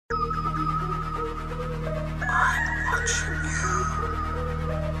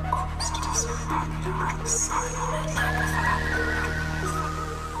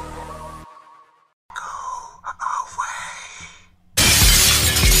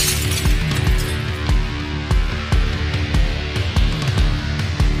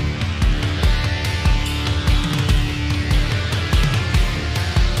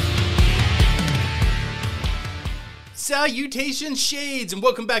Salutations, Shades, and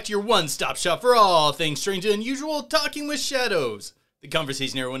welcome back to your one-stop shop for all things strange and unusual, Talking with Shadows. The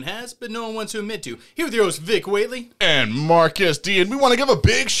conversation everyone has, but no one wants to admit to. Here with your host, Vic Whaley. And Marcus D. And we want to give a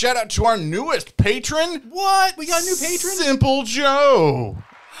big shout out to our newest patron. What? We got a new patron? Simple Joe.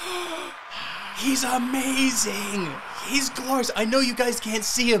 He's amazing. He's glorious. I know you guys can't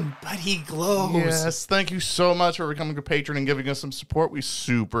see him, but he glows. Yes, thank you so much for becoming a patron and giving us some support. We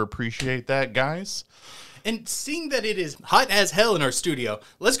super appreciate that, guys. And seeing that it is hot as hell in our studio,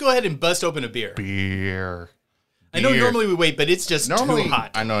 let's go ahead and bust open a beer. Beer. I know normally we wait, but it's just too hot.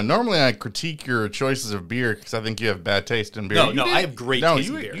 I know. Normally I critique your choices of beer because I think you have bad taste in beer. No, I have great taste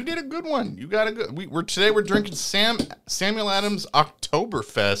in beer. You did a good one. You got a good. Today we're drinking Samuel Adams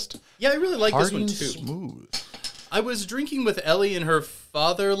Oktoberfest. Yeah, I really like this one too. Smooth. I was drinking with Ellie and her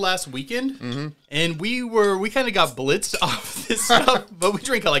father last weekend, and we kind of got blitzed off this stuff, but we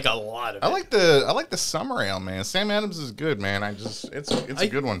drink like a lot of it. I like the summer ale, man. Sam Adams is good, man. It's a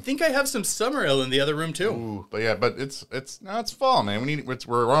good one. I think I have some summer ale in the other room too. Ooh, but it's fall, man.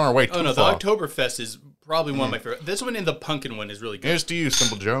 We're on our way to fall. The Oktoberfest is probably one of my favorite. This one and the pumpkin one is really good. Here's to you,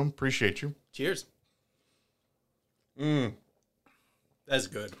 Simple Joe. Appreciate you. Cheers. That's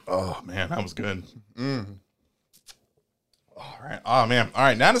good. Oh man, that was good. All right. Oh, man. All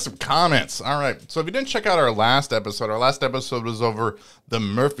right. Now to some comments. All right. So if you didn't check out our last episode was over the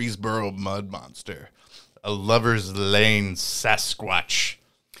Murfreesboro Mud Monster, a Lover's Lane Sasquatch.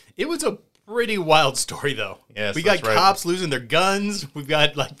 It was a pretty wild story, though. Yes, we got cops losing their guns. We've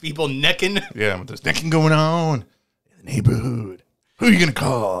got like people necking. Yeah, there's necking going on in the neighborhood. Who are you going to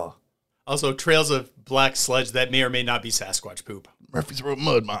call? Also, trails of black sludge that may or may not be Sasquatch poop. Murfreesboro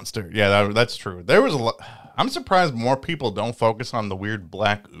Mud Monster. Yeah, that's true. There was a lot. I'm surprised more people don't focus on the weird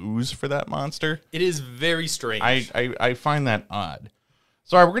black ooze for that monster. It is very strange. I find that odd.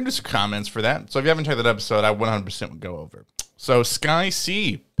 So, all right, we're going to do some comments for that. So, if you haven't checked that episode, I 100% would go over. So, Sky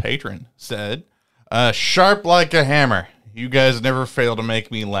C, patron, said, sharp like a hammer. You guys never fail to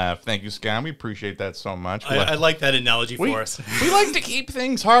make me laugh. Thank you, Sky. We appreciate that so much. I like that analogy for us. We like to keep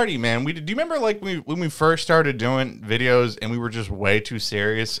things hearty, man. Do you remember like when we first started doing videos and we were just way too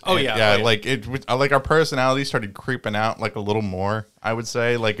serious? Oh, yeah. Like our personality started creeping out like a little more, I would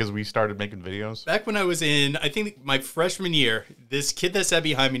say, like as we started making videos. Back when I was in, I think my freshman year, this kid that sat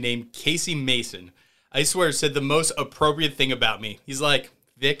behind me named Casey Mason, I swear said the most appropriate thing about me. He's like,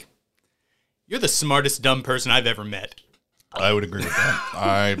 Vic, you're the smartest dumb person I've ever met. I would agree with that.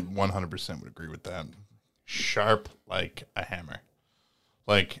 I 100% would agree with that. Sharp like a hammer.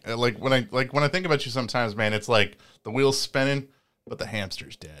 Like when I think about you sometimes, man, it's like the wheel's spinning, but the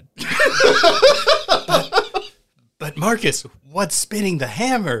hamster's dead. But Marcus, what's spinning the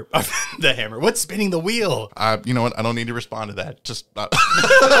hammer? The hammer. What's spinning the wheel? You know what? I don't need to respond to that. Just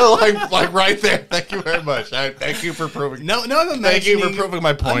like right there. Thank you very much. Thank you for proving. No, I'm imagining. Thank you for proving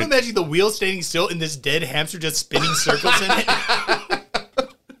my point. I'm imagining the wheel standing still and this dead hamster just spinning circles in it.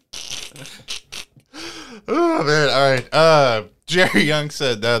 Oh man! All right. Jerry Young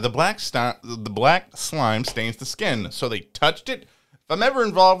said the black slime stains the skin, so they touched it. If I'm ever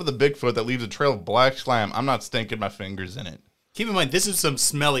involved with a Bigfoot that leaves a trail of black slime, I'm not stinking my fingers in it. Keep in mind, this is some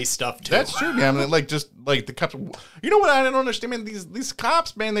smelly stuff, too. That's true, man. I mean, like the cops. You know what I don't understand, man? These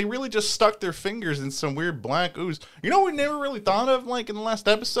cops, man, they really just stuck their fingers in some weird black ooze. You know what we never really thought of, like, in the last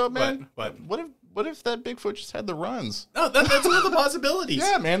episode, man? What if that Bigfoot just had the runs? Oh, that's one of the possibilities.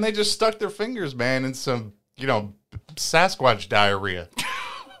 Yeah, man, they just stuck their fingers, man, in some, Sasquatch diarrhea.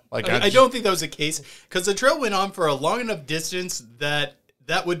 Like I don't think that was the case, because the trail went on for a long enough distance that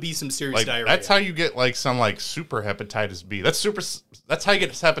would be some serious diarrhea. That's how you get some super hepatitis B. That's how you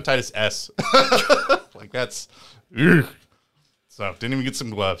get hepatitis S. That's ugh. So didn't even get some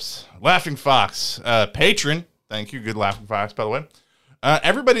gloves. Laughing Fox, patron. Thank you, good Laughing Fox, by the way.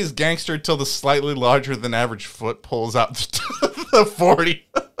 Everybody's gangster till the slightly larger than average foot pulls out the 40.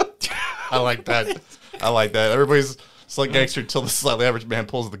 I like that. Everybody's slight gangster till the slightly average man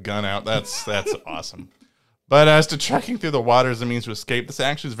pulls the gun out. That's awesome. But as to trekking through the water as a means to escape, this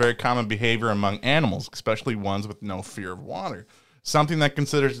actually is very common behavior among animals, especially ones with no fear of water. Something that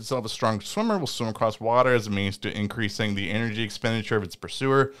considers itself a strong swimmer will swim across water as a means to increasing the energy expenditure of its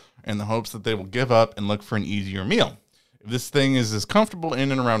pursuer in the hopes that they will give up and look for an easier meal. If this thing is as comfortable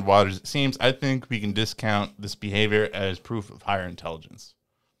in and around water as it seems, I think we can discount this behavior as proof of higher intelligence.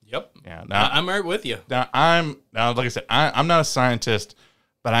 Yep. Yeah. Now I'm right with you. like I said, I'm not a scientist,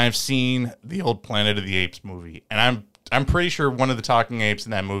 but I've seen the old Planet of the Apes movie, and I'm pretty sure one of the talking apes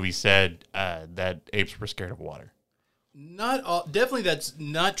in that movie said that apes were scared of water. Not all. Definitely, that's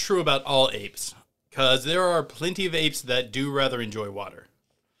not true about all apes, because there are plenty of apes that do rather enjoy water.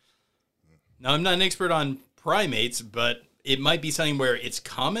 Now, I'm not an expert on primates, but it might be something where it's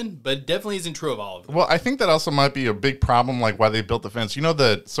common, but it definitely isn't true of all of them. Well, I think that also might be a big problem, like why they built the fence. You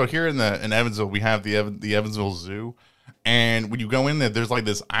know, so here in Evansville, we have the Evansville Zoo, and when you go in there, there's like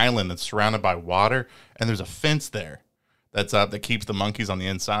this island that's surrounded by water, and there's a fence there that's up that keeps the monkeys on the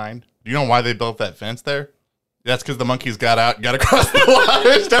inside. Do you know why they built that fence there? That's because the monkeys got across the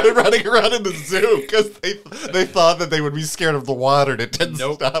water and started running around in the zoo because they thought that they would be scared of the water and it didn't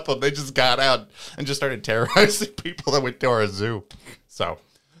stop them. They just got out and just started terrorizing people that went to our zoo. So,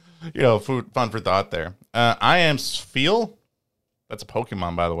 fun for thought there. I am Sfeel. That's a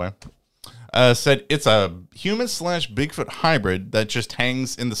Pokemon, by the way. Said it's a human/Bigfoot hybrid that just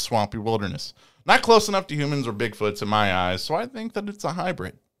hangs in the swampy wilderness. Not close enough to humans or Bigfoots in my eyes, so I think that it's a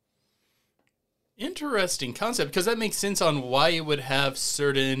hybrid. Interesting concept, because that makes sense on why it would have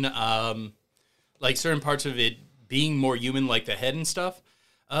certain parts of it being more human, like the head and stuff.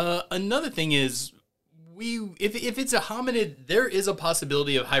 Another thing is, if it's a hominid, there is a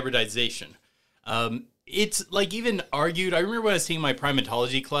possibility of hybridization. It's like even argued. I remember when I was taking my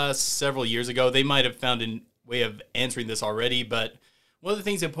primatology class several years ago, they might have found a way of answering this already. But one of the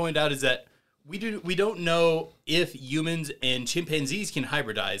things they pointed out is that we don't know if humans and chimpanzees can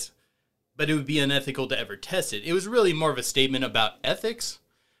hybridize. But it would be unethical to ever test it. It was really more of a statement about ethics,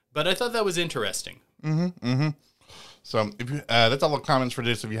 but I thought that was interesting. So that's all the comments for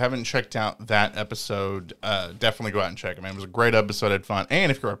this. If you haven't checked out that episode, definitely go out and check it, man. It was a great episode. I had fun.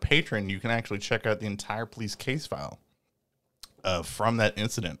 And if you're a patron, you can actually check out the entire police case file from that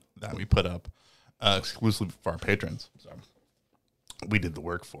incident that we put up exclusively for our patrons. So we did the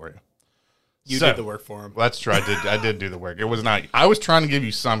work for you. You did the work for him. Well, that's true. I did do the work. It was not. I was trying to give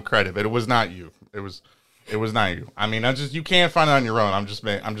you some credit, but it was not you. It was not you. I mean, you can't find it on your own. I just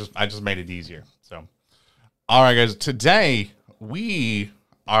made it easier. So, all right, guys. Today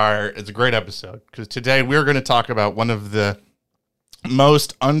it's a great episode because today we're going to talk about one of the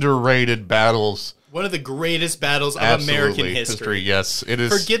most underrated battles. One of the greatest battles of American history. Yes, it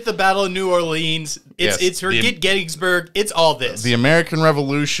is. Forget the Battle of New Orleans. Forget Gettysburg. It's all this. The American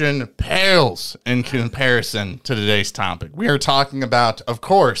Revolution pales in comparison to today's topic. We are talking about, of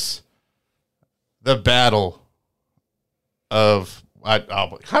course, the Battle of... how did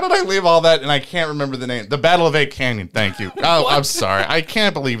I leave all that and I can't remember the name? The Battle of Ape Canyon. Thank you. Oh, I'm sorry. I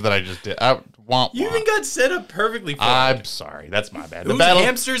can't believe that I just did. You even got set up perfectly for I'm sorry. That's my bad. Whose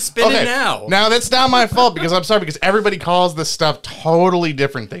hamster's spinning now? Now, that's not my fault because I'm sorry because everybody calls this stuff totally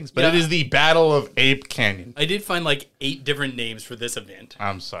different things. But it is the Battle of Ape Canyon. I did find like 8 different names for this event.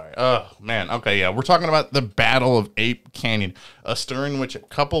 I'm sorry. Oh, man. Okay, yeah. We're talking about the Battle of Ape Canyon, a story in which a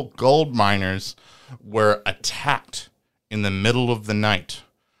couple gold miners were attacked in the middle of the night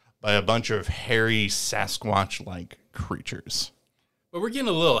by a bunch of hairy Sasquatch-like creatures. But we're getting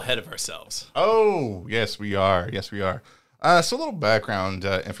a little ahead of ourselves. Oh, yes, we are. Yes, we are. So a little background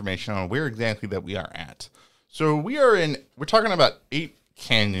information on where exactly that we are at. So we're talking about Ape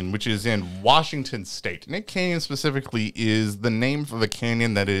Canyon, which is in Washington State. And Ape Canyon specifically is the name of a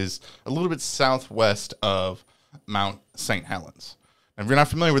canyon that is a little bit southwest of Mount St. Helens. And if you're not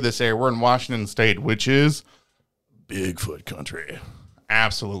familiar with this area, we're in Washington State, which is Bigfoot country.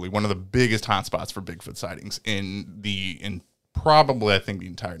 Absolutely. One of the biggest hotspots for Bigfoot sightings in probably, I think, the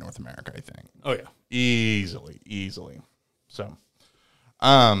entire North America, I think. Oh, yeah. Easily. So,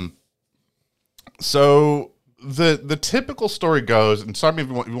 the typical story goes, and sorry if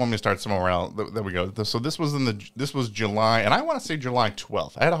you want me to start somewhere else. There we go. So this was July, and I want to say July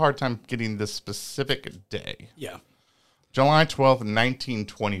 12th. I had a hard time getting this specific day. Yeah. July 12th,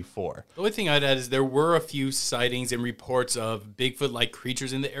 1924. The only thing I'd add is there were a few sightings and reports of Bigfoot-like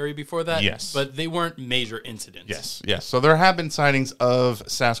creatures in the area before that. Yes. But they weren't major incidents. Yes. So there have been sightings of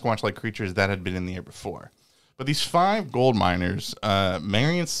Sasquatch-like creatures that had been in the air before. But these 5 gold miners,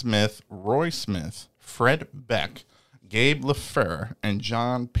 Marion Smith, Roy Smith, Fred Beck, Gabe LaFleur, and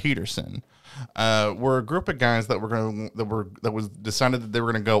John Peterson, were a group of guys that was decided that they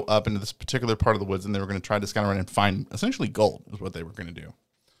were going to go up into this particular part of the woods and they were going to try to scout around and find essentially gold is what they were going to do.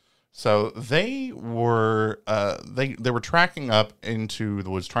 So they were tracking up into the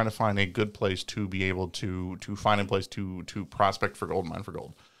woods trying to find a good place to be able to find a place to prospect for gold, mine for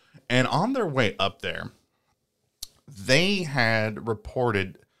gold. And on their way up there, they had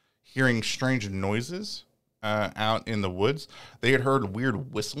reported hearing strange noises out in the woods. They had heard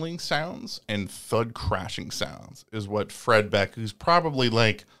weird whistling sounds and thud crashing sounds, is what Fred Beck, who's probably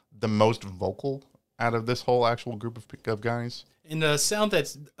like the most vocal out of this whole actual group of guys. And a sound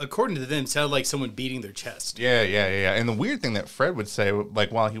that's, according to them, sounded like someone beating their chest. Yeah. And the weird thing that Fred would say,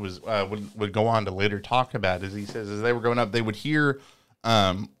 like while he was would go on to later talk about, is he says as they were going up, they would hear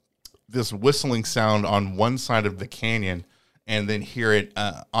this whistling sound on one side of the canyon, and then hear it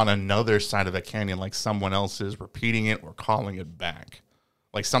on another side of the canyon, like someone else is repeating it or calling it back,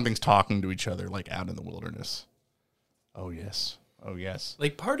 like something's talking to each other, like out in the wilderness. Oh yes.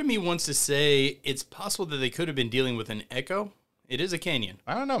 Like, part of me wants to say it's possible that they could have been dealing with an echo. It is a canyon.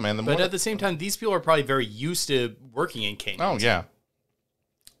 I don't know, man. But at the same time, these people are probably very used to working in canyons. Oh, yeah.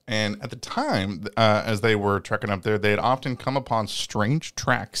 And at the time, as they were trekking up there, they had often come upon strange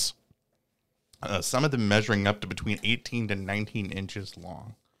tracks, some of them measuring up to between 18 to 19 inches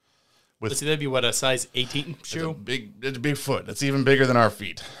long. Let's see, that'd be what, a size 18 shoe? It's a big foot. It's even bigger than our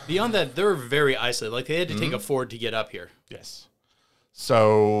feet. Beyond that, they're very isolated. Like, they had to take a Ford to get up here. Yes.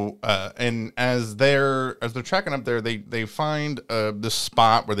 So, and as they're trekking up there, they find this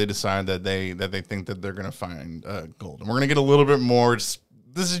spot where they decide that they think that they're going to find gold. And we're going to get a little bit more. This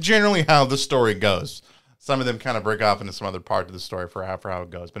is generally how the story goes. Some of them kind of break off into some other part of the story for how it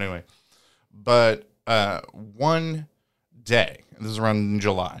goes. But anyway, one day, this is around in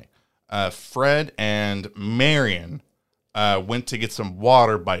July, Fred and Marion went to get some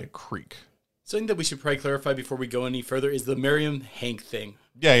water by a creek. Something that we should probably clarify before we go any further is the Miriam Hank thing.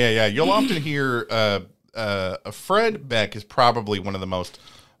 Yeah. You'll often hear Fred Beck is probably one of the most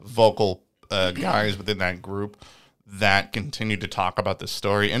vocal guys within that group that continue to talk about this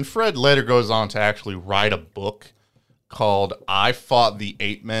story. And Fred later goes on to actually write a book called I Fought the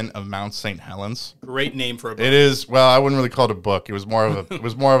Eight Men of Mount St. Helens. Great name for a book. It is. Well, I wouldn't really call it a book. It was more of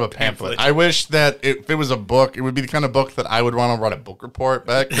a pamphlet. I wish that if it was a book, it would be the kind of book that I would want to write a book report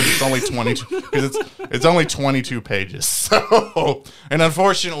back, because it's only 22 because it's only 22 pages. So, and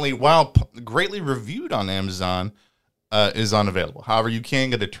unfortunately, while greatly reviewed on Amazon, is unavailable. However, you can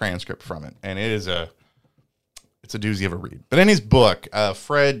get a transcript from it, and it's a doozy of a read. But in his book,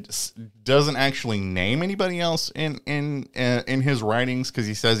 Fred doesn't actually name anybody else in his writings, because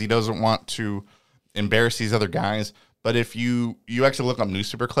he says he doesn't want to embarrass these other guys. But if you actually look up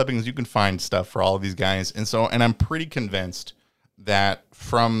newspaper clippings, you can find stuff for all of these guys. And I'm pretty convinced that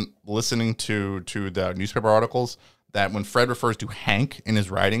from listening to the newspaper articles, that when Fred refers to Hank in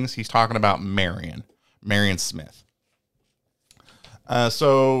his writings, he's talking about Marion Smith.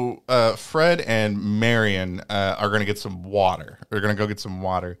 So Fred and Marion are going to get some water. They're going to go get some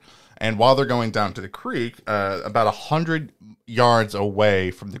water. And while they're going down to the creek, about 100 yards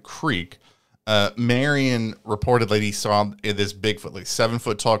away from the creek, Marion reportedly he saw this Bigfoot, like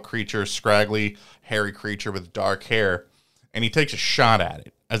 7-foot tall creature, scraggly, hairy creature with dark hair. And he takes a shot at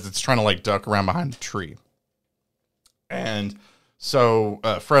it as it's trying to like duck around behind the tree. And so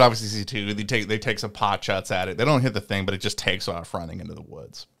Fred obviously sees too. They take some pot shots at it. They don't hit the thing, but it just takes off running into the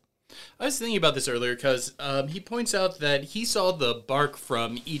woods. I was thinking about this earlier because he points out that he saw the bark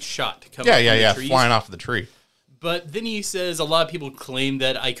from each shot come from the trees, flying off the tree. But then he says a lot of people claim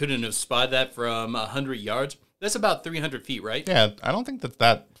that I couldn't have spotted that from 100 yards. That's about 300 feet, right? Yeah, I don't think that's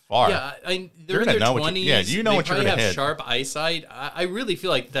that far. Yeah, they're in their 20s. You know what you're going to hit. They have sharp eyesight. I really feel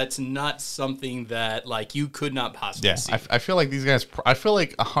like that's not something that like you could not possibly see. I feel like these guys, I feel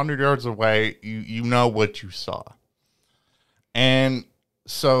like 100 yards away, you know what you saw. And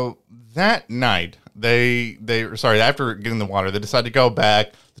so that night, after getting the water, they decide to go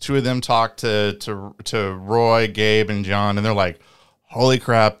back. The two of them talk to Roy, Gabe, and John, and they're like, holy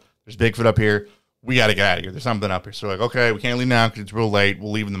crap, there's Bigfoot up here. We got to get out of here. There's something up here. So like, okay, we can't leave now because it's real late.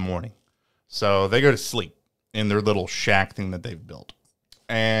 We'll leave in the morning. So they go to sleep in their little shack thing that they've built.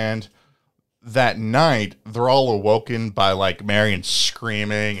 And that night, they're all awoken by like Marion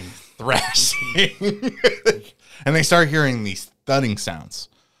screaming and thrashing. And they start hearing these thudding sounds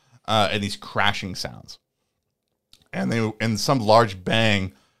and these crashing sounds. And some large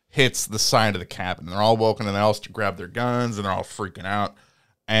bang hits the side of the cabin. They're all woken and they all grab their guns and they're all freaking out.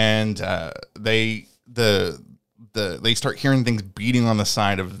 And they start hearing things beating on the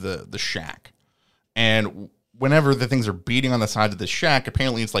side of the shack. And whenever the things are beating on the side of the shack,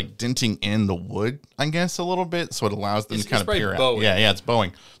 apparently it's like denting in the wood, I guess, a little bit. So it allows them to kind of peer out. Yeah, it's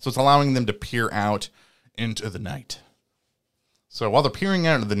bowing. So it's allowing them to peer out into the night. So while they're peering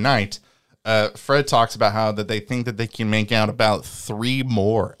out into the night, Fred talks about how that they think that they can make out about 3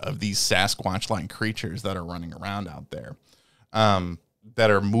 more of these Sasquatch-like creatures that are running around out there.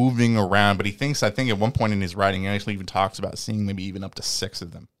 that are moving around, but I think at one point in his writing, he actually even talks about seeing maybe even up to 6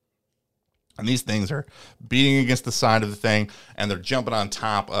 of them. And these things are beating against the side of the thing, and they're jumping on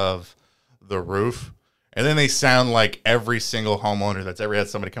top of the roof. And then they sound like every single homeowner that's ever had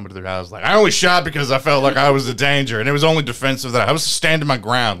somebody come into their house, like, I only shot because I felt like I was a danger, and it was only defensive that I was standing my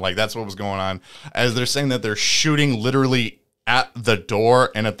ground. Like, that's what was going on. As they're saying that they're shooting literally at the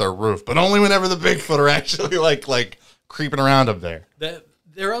door and at the roof, but only whenever the Bigfoot are actually like creeping around up there.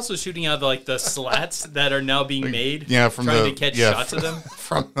 They're also shooting out the slats that are now being made. Yeah, trying to catch shots of them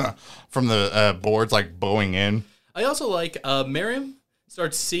from the boards like bowing in. I also like Miriam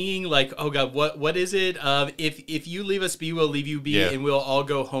starts singing like, "Oh God, what is it? If you leave us be, we'll leave you be, and we'll all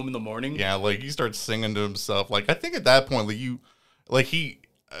go home in the morning." Yeah, like he starts singing to himself. Like I think at that point,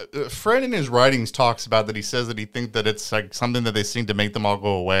 Fred in his writings talks about that. He says that he thinks that it's like something that they sing to make them all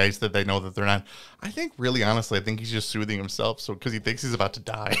go away, so that they know that they're not. I think, really, honestly, I think he's just soothing himself, so because he thinks he's about to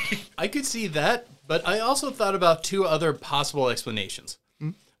die. I could see that, but I also thought about 2 other possible explanations.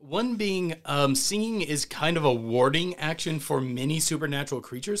 One being singing is kind of a warding action for many supernatural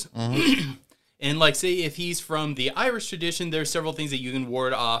creatures. And like, say, if he's from the Irish tradition, there's several things that you can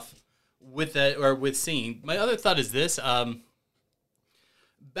ward off with that or with singing. My other thought is this.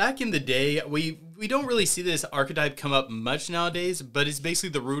 Back in the day, we don't really see this archetype come up much nowadays, but it's basically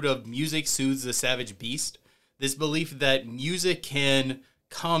the root of music soothes the savage beast. This belief that music can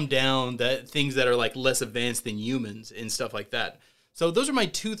calm down things that are like less advanced than humans and stuff like that. So those are my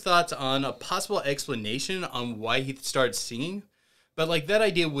 2 thoughts on a possible explanation on why he started singing. But like that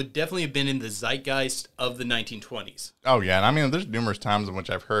idea would definitely have been in the zeitgeist of the 1920s. Oh yeah, and I mean, there's numerous times in which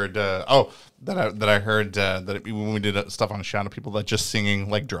I've heard I heard that when we did stuff on Shadow People, that just singing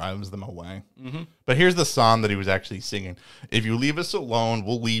like drives them away. Mm-hmm. But here's the song that he was actually singing: "If you leave us alone,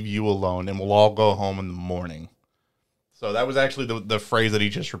 we'll leave you alone, and we'll all go home in the morning." So that was actually the phrase that he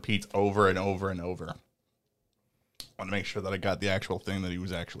just repeats over and over and over. I want to make sure that I got the actual thing that he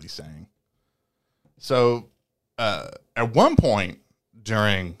was actually saying. So, at one point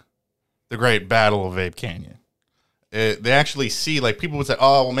during the Great Battle of Ape Canyon, they actually see, like, people would say,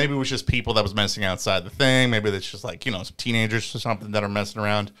 oh, well, maybe it was just people that was messing outside the thing. Maybe it's just, like, some teenagers or something that are messing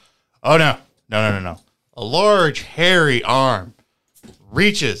around. Oh, no. A large, hairy arm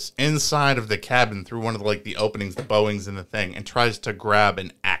reaches inside of the cabin through one of the openings, the bowings in the thing, and tries to grab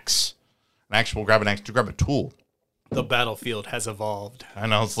an axe. To grab a tool. The battlefield has evolved. I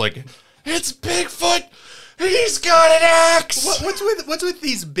know, it's like, it's Bigfoot! He's got an axe! What's with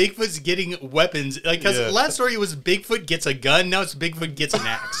these Bigfoots getting weapons? Like, because last story was Bigfoot gets a gun, now it's Bigfoot gets an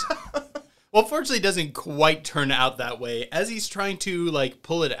axe. Well, fortunately, it doesn't quite turn out that way. As he's trying to,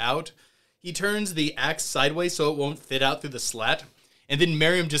 pull it out, he turns the axe sideways so it won't fit out through the slat. And then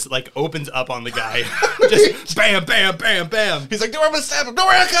Miriam just, opens up on the guy. Just bam, bam, bam, bam. He's like, don't worry, I'm going to stab him. Don't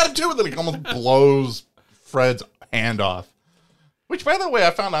worry, I got him too. And then he almost blows Fred's hand off. Which, by the way,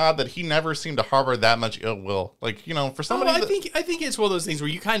 I found odd that he never seemed to harbor that much ill will. For somebody. I think it's one of those things where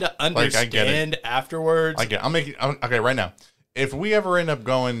you kind of understand afterwards. Okay, right now. If we ever end up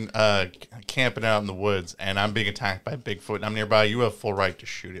going camping out in the woods and I'm being attacked by Bigfoot and I'm nearby, you have full right to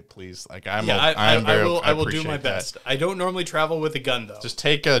shoot it, please. I will do my best. I don't normally travel with a gun though. Just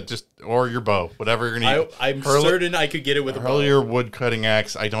take or your bow, whatever you're gonna use. I'm certain I could get it with a bow. Hurl your wood cutting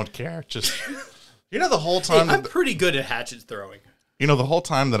axe. I don't care. Just the whole time. I'm pretty good at hatchet throwing. The whole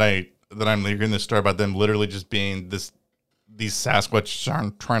time that I'm hearing this story about them literally just being these Sasquatch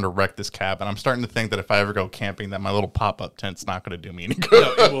are trying to wreck this cabin. I'm starting to think that if I ever go camping, that my little pop-up tent's not going to do me any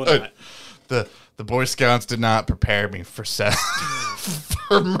good. No, it will not. The Boy Scouts did not prepare me for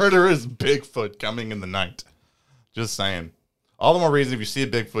murderous Bigfoot coming in the night. Just saying. All the more reason if you see a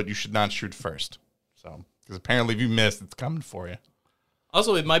Bigfoot, you should not shoot first. So, because apparently if you miss, it's coming for you.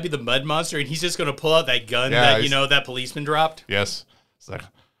 Also, it might be the mud monster, and he's just going to pull out that gun that policeman dropped. Yes. It's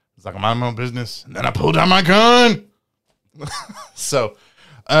like I'm on my own business, and then I pulled out my gun. So,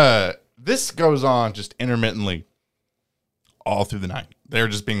 this goes on just intermittently all through the night. They're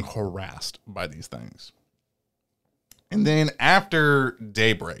just being harassed by these things. And then after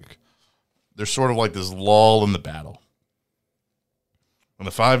daybreak, there's sort of like this lull in the battle. When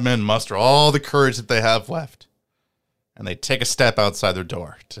the 5 men muster all the courage that they have left, and they take a step outside their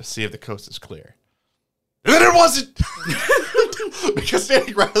door to see if the coast is clear. And then it wasn't! Because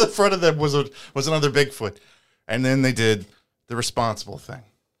standing right in front of them was another Bigfoot. And then they did the responsible thing.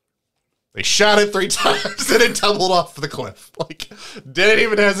 They shot it 3 times and it tumbled off the cliff. Didn't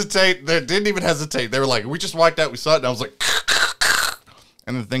even hesitate. They were like, we just walked out, we saw it, and I was like,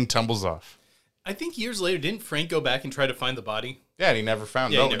 and the thing tumbles off. I think years later, didn't Frank go back and try to find the body? Yeah, and he never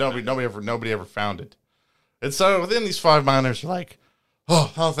found it. Nobody ever found it. And so then these 5 miners are like,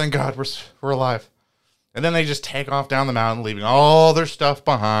 oh, thank God, we're alive. And then they just take off down the mountain, leaving all their stuff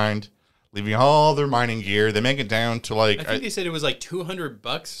behind, leaving all their mining gear. They make it down to like I think they said it was like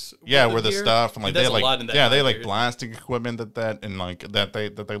 $200. Yeah, worth where of the gear. stuff and like That's they a lot in like that yeah time they like period. blasting equipment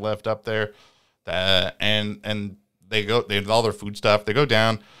that they left up there, and they have all their food stuff. They go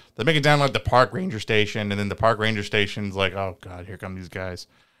down. They make it down like the park ranger station, and then the park ranger station's like, oh God, here come these guys.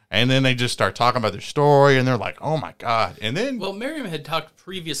 And then they just start talking about their story, and they're like, oh my God. And then Well, Miriam had talked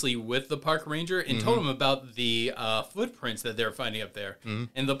previously with the park ranger and told him about the footprints that they're finding up there.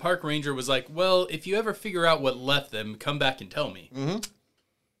 And the park ranger was like, well, if you ever figure out what left them, come back and tell me.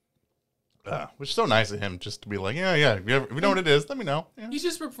 which is so nice of him just to be like, yeah, if you know what it is, let me know. Yeah. He's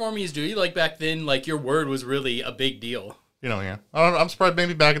just performing his duty. Like back then, like your word was really a big deal. Yeah. I'm surprised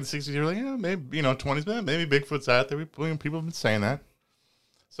maybe back in the 60s, you're like, yeah, maybe, 20s, maybe Bigfoot's out there. People have been saying that.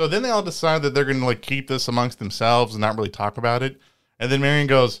 So then they all decide that they're going to like keep this amongst themselves and not really talk about it. And then Marion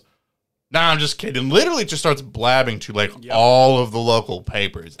goes, nah, I'm just kidding. Literally just starts blabbing to like all of the local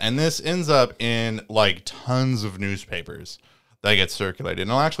papers. And this ends up in like tons of newspapers that get circulated.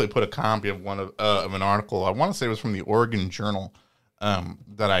 And I'll actually put a copy of one of an article. I want to say it was from the Oregon Journal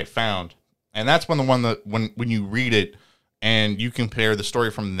that I found. And that's when when you read it, and you compare the story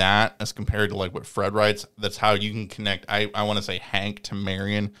from that as compared to like what Fred writes, that's how you can connect, I want to say, Hank to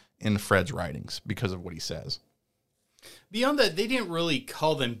Marion in Fred's writings because of what he says. Beyond that, they didn't really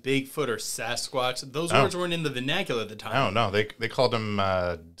call them Bigfoot or Sasquatch. Those words weren't in the vernacular at the time. No, they called them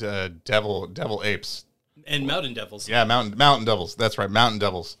devil apes. And mountain devils. Yeah, mountain devils. That's right, mountain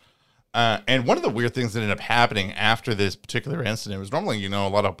devils. And one of the weird things that ended up happening after this particular incident was normally, a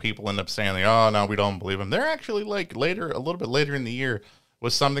lot of people end up saying, like, oh, no, we don't believe them. They're actually like a little bit later in the year,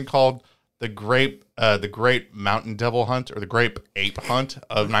 was something called the Great Mountain Devil Hunt, or the Great Ape Hunt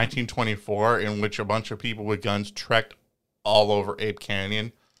of 1924, in which a bunch of people with guns trekked all over Ape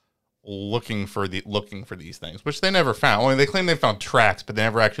Canyon looking for these things, which they never found. Well, they claim they found tracks, but they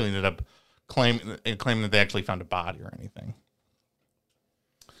never actually ended up claiming that they actually found a body or anything.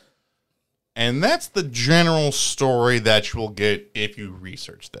 And that's the general story that you will get if you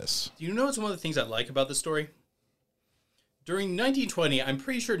research this. Do you know what's one of the things I like about this story? During 1920, I'm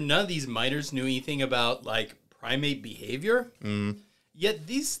pretty sure none of these miners knew anything about like primate behavior. Yet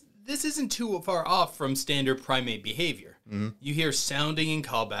this isn't too far off from standard primate behavior. You hear sounding and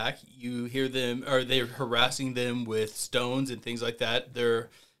callback. You hear them, or they're harassing them with stones and things like that. They're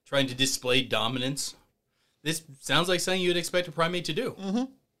trying to display dominance. This sounds like something you'd expect a primate to do.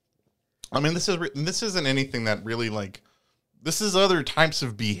 I mean, this isn't anything that really, like, this is other types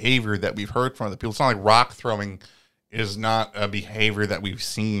of behavior that we've heard from other people. It's not like rock throwing is not a behavior that we've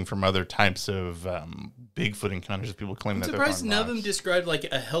seen from other types of Bigfoot encounters. People claim that they're surprised throwing none of them rocks. described like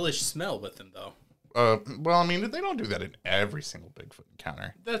a hellish smell with them, though. Well, I mean, they don't do that in every single Bigfoot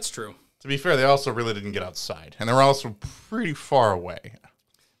encounter. That's true. To be fair, they also really didn't get outside, and they were also pretty far away.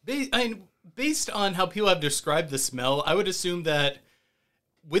 Based on how people have described the smell, I would assume that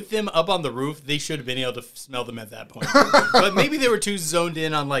with them up on the roof, they should have been able to smell them at that point. But maybe they were too zoned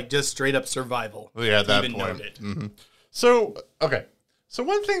in on like just straight up survival. Yeah, at that even point. note it. So, okay. So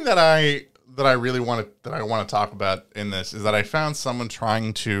one thing that I really want to talk about in this is that I found someone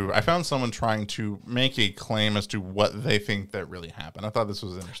trying to make a claim as to what they think that really happened. I thought this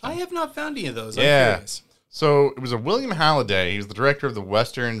was interesting. I have not found any of those. Yeah. I'm curious. So it was a William Halliday. He was the director of the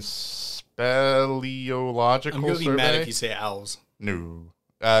Western Speleological I'm going to be Survey. mad if you say owls. No.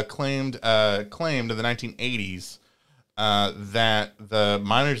 Claimed in the 1980s that the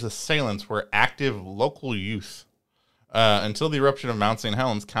miners' assailants were active local youth. Until the eruption of Mount St.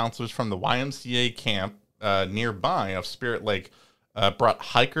 Helens, counselors from the YMCA camp nearby of Spirit Lake brought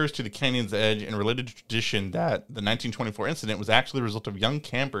hikers to the canyon's edge and related to tradition that the 1924 incident was actually the result of young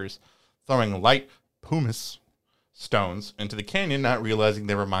campers throwing light pumice stones into the canyon, not realizing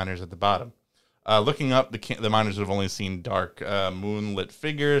there were miners at the bottom. Looking up, the miners would have only seen dark, moonlit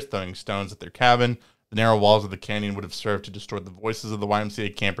figures throwing stones at their cabin. The narrow walls of the canyon would have served to distort the voices of the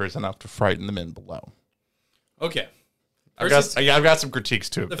YMCA campers enough to frighten the men below. Okay. I've got some critiques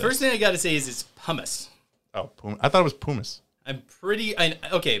too. The first thing I got to say is it's pumice. Oh, I thought it was pumice.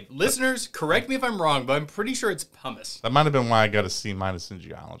 Okay, listeners, correct me if I'm wrong, but I'm pretty sure it's pumice. That might have been why I got a C- in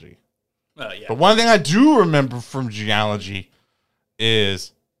geology. Oh, yeah. But one thing I do remember from geology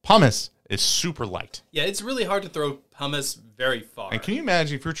is pumice is super light. Yeah, it's really hard to throw pumice very far. And can you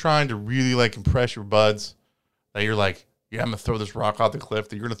imagine if you're trying to really like impress your buds, that you're like, yeah, I'm gonna throw this rock off the cliff,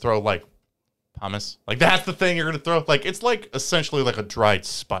 that you're gonna throw like pumice? Like that's the thing you're gonna throw. Like it's like essentially like a dried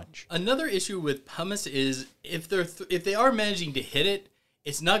sponge. Another issue with pumice is if they are managing to hit it,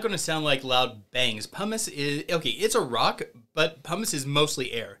 it's not going to sound like loud bangs. Pumice is, okay, it's a rock, but pumice is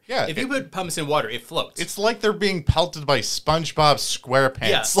mostly air. Yeah, If you put pumice in water, it floats. It's like they're being pelted by SpongeBob SquarePants.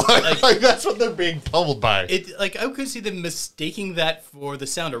 Yeah, like that's what they're being pummeled by. Like, I could see them mistaking that for the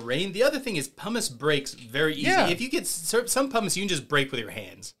sound of rain. The other thing is pumice breaks very easy. Yeah. If you get some pumice, you can just break with your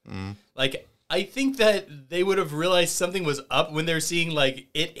hands. Like, I think that they would have realized something was up when they're seeing, like,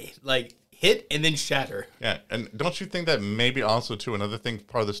 it, like, hit and then shatter. Yeah, and don't you think that maybe also, too, another thing,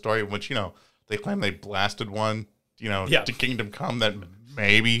 part of the story, which, you know, they claim they blasted one, you know, to Kingdom Come, that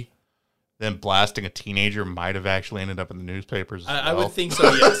maybe then blasting a teenager might have actually ended up in the newspapers as well. I would think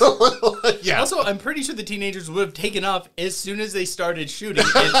so, yes. Yeah. Also, I'm pretty sure the teenagers would have taken off as soon as they started shooting,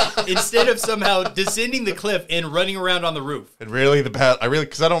 and instead of somehow descending the cliff and running around on the roof. And really,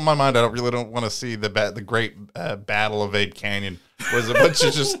 because I don't, in my mind, I don't want to see the great Battle of Abe Canyon. Was a bunch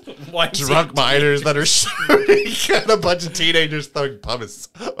of just drunk miners that are shooting at a bunch of teenagers throwing pumice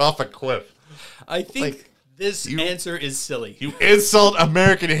off a cliff. I think this answer is silly. You insult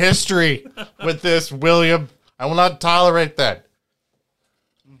American history with this, William. I will not tolerate that.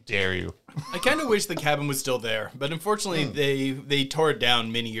 Dare you? I kind of wish the cabin was still there, but unfortunately, they tore it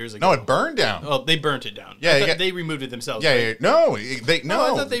down many years ago. No, it burned down. Oh, they burnt it down. Yeah, they removed it themselves. Yeah, right? no, I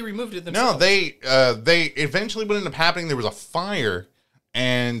thought they removed it themselves. No, they eventually what ended up happening, there was a fire,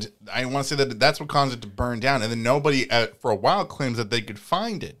 and I want to say that that's what caused it to burn down, and then nobody for a while claims that they could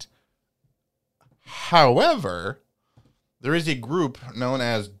find it. However, there is a group known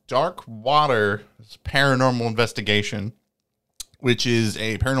as Dark Water Paranormal Investigation, which is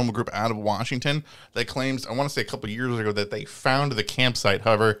a paranormal group out of Washington that claims, I want to say a couple of years ago, that they found the campsite.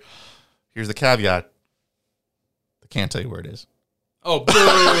 However, here's the caveat. They can't tell you where it is. Oh, boo.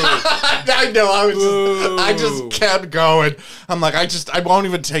 I know. I just kept going. I'm like, I won't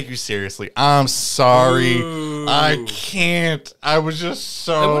even take you seriously. I'm sorry. Boo. I can't. I was just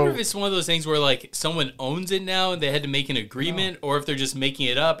so. I wonder if it's one of those things where, like, someone owns it now and they had to make an agreement, or if they're just making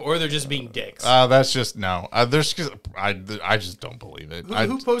it up, or they're just being dicks. That's just no. I just don't believe it.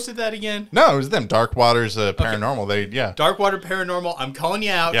 Who posted that again? No, it was them. Dark Waters Paranormal. They Dark Water Paranormal. I'm calling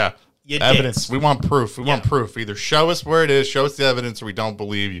you out. Yeah. You evidence. dicks. We want proof. We want proof. Either show us where it is, show us the evidence, or we don't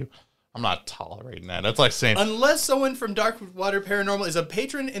believe you. I'm not tolerating that. That's like saying, unless someone from Dark Water Paranormal is a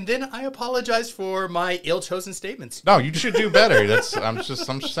patron, and then I apologize for my ill-chosen statements. No, you should do better. I'm just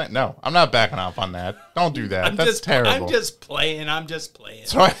saying. No, I'm not backing off on that. Don't do that. That's terrible. I'm just playing.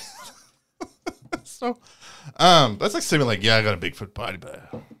 So, that's like saying, like, yeah, I got a Bigfoot body,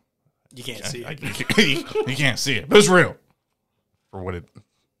 but you can't see it. You can't see it, but it's real. For what it.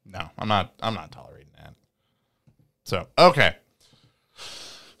 No, I'm not tolerating that. So, okay.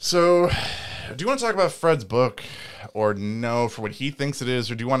 So, do you want to talk about Fred's book, or no, for what he thinks it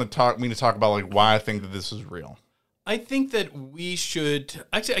is, or do you want to talk about like why I think that this is real? I think that we should.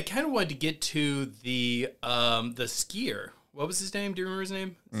 Actually, I kind of wanted to get to the skier. What was his name? Do you remember his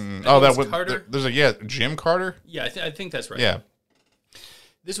name? That was Carter. There's Jim Carter. Yeah, I think that's right. Yeah.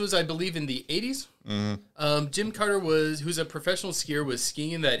 This was, I believe, in the 80s. Mm-hmm. Jim Carter who's a professional skier, was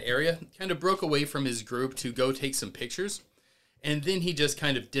skiing in that area, kind of broke away from his group to go take some pictures, and then he just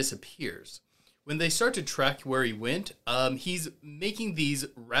kind of disappears. When they start to track where he went, he's making these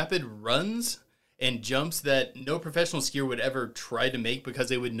rapid runs and jumps that no professional skier would ever try to make because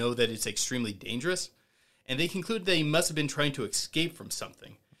they would know that it's extremely dangerous. And they conclude that he must have been trying to escape from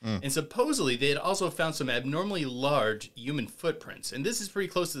something. And supposedly, they had also found some abnormally large human footprints. And this is pretty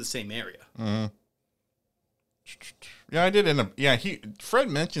close to the same area. Mm-hmm. Yeah, I did end up. Yeah, Fred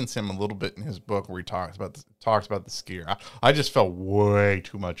mentions him a little bit in his book where he talks about the skier. I just fell way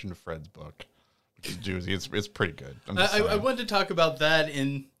too much into Fred's book. It's pretty good. I wanted to talk about that,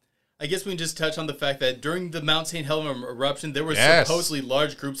 and I guess we can just touch on the fact that during the Mount St. Helena eruption, there were supposedly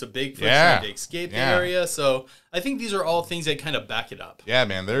large groups of Bigfoot trying to escape the area. So I think these are all things that kind of back it up. Yeah,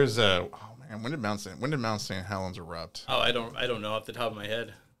 man. There's when did Mount St. Helens erupt? Oh, I don't know off the top of my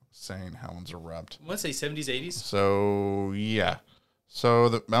head. St. Helens erupt. I want to say 70s, 80s. So yeah. So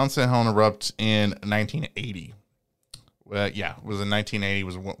the Mount St. Helens erupt in 1980. Yeah, it was in 1980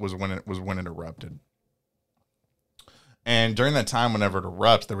 was when it erupted. And during that time, whenever it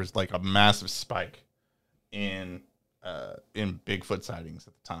erupts, there was like a massive spike in Bigfoot sightings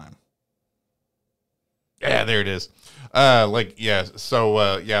at the time. Yeah, there it is. Like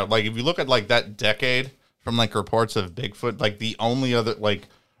if you look at like that decade from like reports of Bigfoot, like the only other like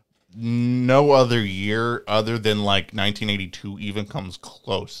no other year other than like 1982 even comes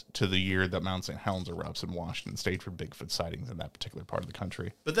close to the year that Mount St. Helens erupts in Washington State for Bigfoot sightings in that particular part of the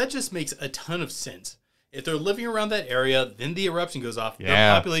country. But that just makes a ton of sense. If they're living around that area, then the eruption goes off,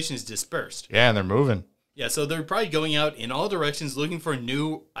 their population is dispersed. Yeah, and they're moving. Yeah, so they're probably going out in all directions looking for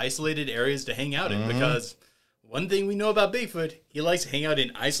new isolated areas to hang out in because one thing we know about Bigfoot, he likes to hang out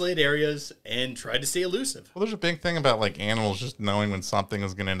in isolated areas and try to stay elusive. Well, there's a big thing about like animals just knowing when something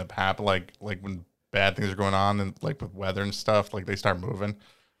is going to end up happening, like when bad things are going on and like with weather and stuff, like they start moving.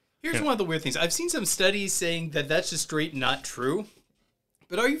 Here's one of the weird things. I've seen some studies saying that that's just straight not true.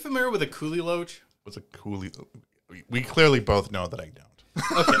 But are you familiar with a coolie loach? What's a coolie? We clearly both know that I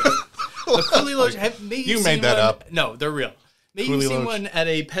don't. Okay. A coolie loach. Maybe You you've made seen that one- up. No, they're real. Maybe Coolie you've seen loach. one at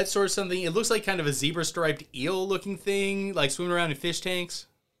a pet store or something. It looks like kind of a zebra-striped eel-looking thing, like swimming around in fish tanks.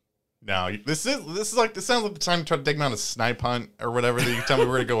 No, this sounds like the time you try to take me on a snipe hunt or whatever. That you tell me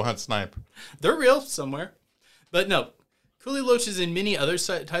we're gonna go hunt snipe. They're real somewhere. But no, coolie loaches and many other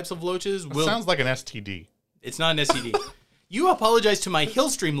types of loaches will... Sounds like an STD. It's not an STD. You apologize to my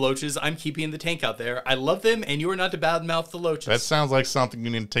Hillstream loaches I'm keeping in the tank out there. I love them, and you are not to badmouth the loaches. That sounds like something you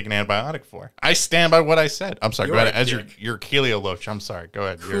need to take an antibiotic for. I stand by what I said. I'm sorry. You're Go ahead. a As dick. your Keelio loach. I'm sorry. Go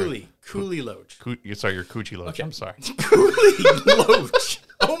ahead. Coolie loach. Sorry, your coochie loach. Okay. I'm sorry. Coolie loach.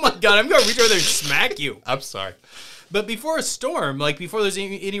 Oh my god, I'm going to reach over there and smack you. I'm sorry. But before a storm, like before there's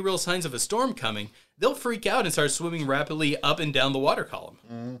any real signs of a storm coming, they'll freak out and start swimming rapidly up and down the water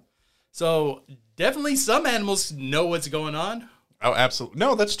column. So definitely some animals know what's going on. Oh, absolutely.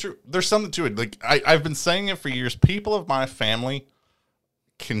 No, that's true. There's something to it. Like I've been saying it for years. People of my family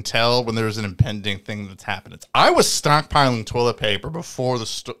can tell when there's an impending thing that's happening. I was stockpiling toilet paper before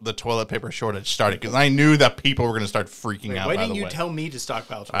the toilet paper shortage started because I knew that people were going to start freaking out. Why by didn't the you way. tell me to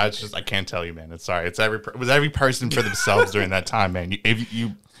stockpile toilet I can't tell you, man. It's sorry. It was every person for themselves during that time, man.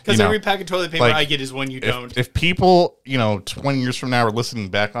 Because every pack of toilet paper like, I get is one you don't. If people, 20 years from now are listening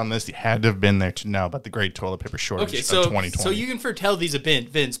back on this, you had to have been there to know about the great toilet paper shortage Okay, of so 2020. so you can foretell these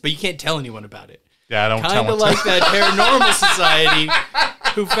events, but you can't tell anyone about it. Yeah, I don't tell Kind of them. like that paranormal society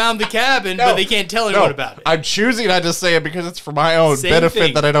who found the cabin, but they can't tell anyone about it. I'm choosing not to say it because it's for my own Same benefit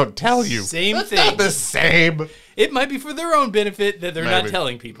thing. that I don't tell you. Same That's thing. not the same. It might be for their own benefit that they're not Maybe.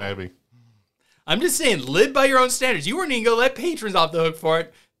 telling people. Maybe. I'm just saying, live by your own standards. You weren't even going to let patrons off the hook for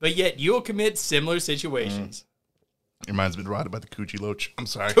it, but yet you'll commit similar situations. Your mind's been rotted by the coochie loach. I'm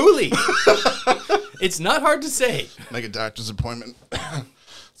sorry. Coolie. It's not hard to say. Make a doctor's appointment.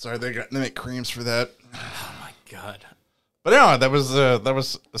 Sorry, they make creams for that. Oh my God. But yeah, that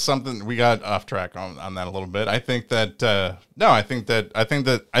was something we got off track on that a little bit. I think that I think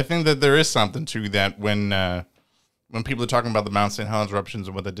that there is something to that when people are talking about the Mount St. Helens eruptions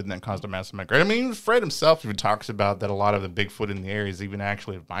and what that did and that caused a massive migration. I mean, Fred himself even talks about that a lot of the Bigfoot in the areas even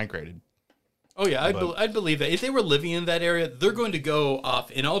actually have migrated. Oh yeah, I'd believe that. If they were living in that area, they're going to go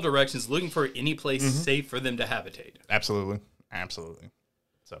off in all directions looking for any place safe for them to habitate. Absolutely.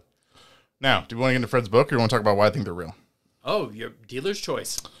 So now, do you want to get into Fred's book or do you want to talk about why I think they're real? Oh, your dealer's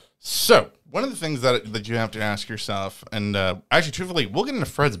choice. So, one of the things that you have to ask yourself, and actually, truthfully, we'll get into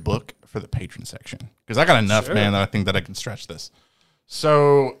Fred's book for the patron section because I got enough, man, that I think that I can stretch this.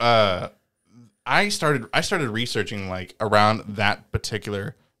 So, I started researching like around that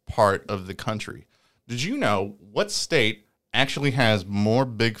particular part of the country. Did you know what state actually has more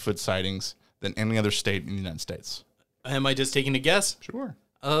Bigfoot sightings than any other state in the United States? Am I just taking a guess? Sure.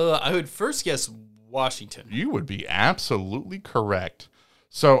 I would first guess Washington. You would be absolutely correct.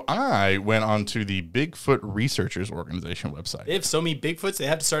 So I went onto the Bigfoot Researchers Organization website. They have so many Bigfoots, they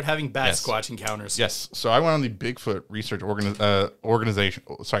have to start having bat Yes. squatch encounters. Yes. So I went on the Bigfoot Research Organization.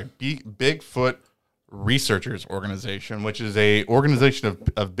 Sorry, Bigfoot Researchers Organization, which is a organization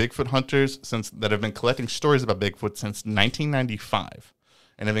of Bigfoot hunters that have been collecting stories about Bigfoot since 1995,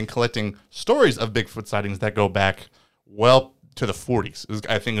 and have been collecting stories of Bigfoot sightings that go back well to the 40s.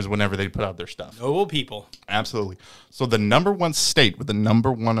 I think is whenever they put out their stuff. Noble people. Absolutely. So the number one state with the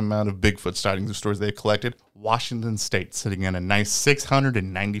number one amount of Bigfoot sightings and stories they've collected, Washington State, sitting in a nice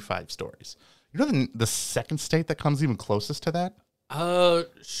 695 stories. You know the second state that comes even closest to that? I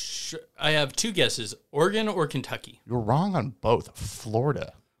have two guesses: Oregon or Kentucky. You're wrong on both.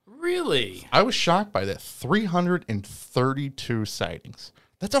 Florida. Really? I was shocked by that. 332 sightings.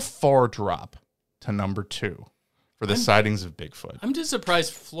 That's a far drop to number 2 for the sightings of Bigfoot. I'm just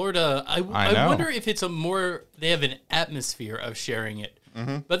surprised Florida. I know. wonder if it's they have an atmosphere of sharing it.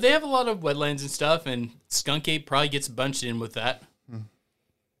 But they have a lot of wetlands and stuff, and skunk ape probably gets bunched in with that.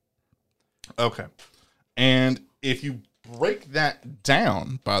 Okay. And if you break that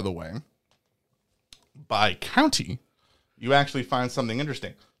down, by the way, by county, you actually find something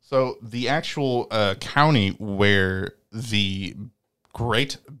interesting. So the actual county where the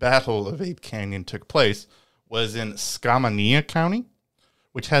Great Battle of Ape Canyon took place was in Skamania County,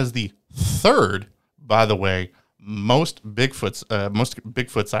 which has the third, by the way, most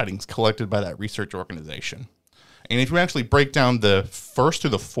Bigfoot sightings collected by that research organization. And if you actually break down the first to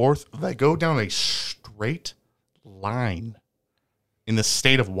the fourth, they go down a straight line in the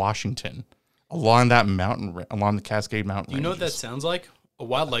state of Washington along that mountain, along the Cascade Mountain. You know what that sounds like? A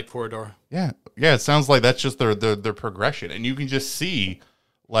wildlife corridor. Yeah, it sounds like that's just their progression, and you can just see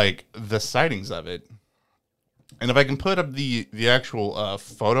like the sightings of it. And if I can put up the actual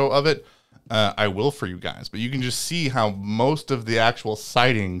photo of it, I will for you guys. But you can just see how most of the actual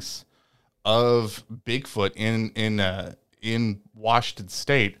sightings of Bigfoot in Washington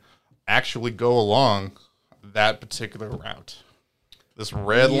State actually go along that particular route. This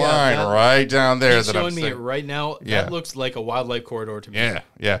red line right down there that I'm showing me right now. Yeah. That looks like a wildlife corridor to me.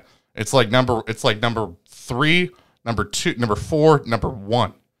 Yeah. It's like number 3, number 2, number 4, number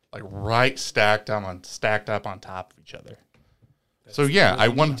 1, like right stacked up on top of each other. That's so yeah,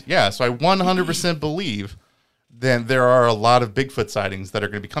 so I 100% believe that there are a lot of Bigfoot sightings that are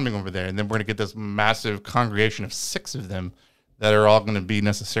going to be coming over there, and then we're going to get this massive congregation of 6 of them that are all going to be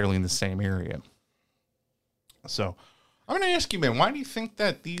necessarily in the same area. So I'm going to ask you, man, why do you think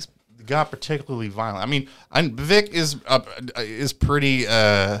that these got particularly violent? I mean, Vic is pretty. He's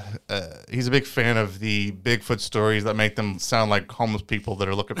a big fan of the Bigfoot stories that make them sound like homeless people that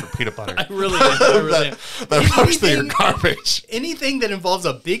are looking for peanut butter. I really am. That rush their garbage. Anything that involves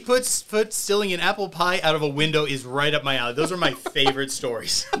a Bigfoot's foot stealing an apple pie out of a window is right up my alley. Those are my favorite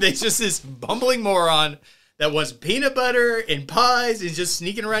stories. There's just this bumbling moron that wants peanut butter and pies and is just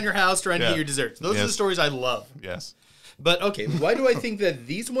sneaking around your house trying to get your desserts. Those are the stories I love. Yes. But, okay, why do I think that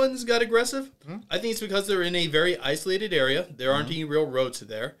these ones got aggressive? I think it's because they're in a very isolated area. There aren't any real roads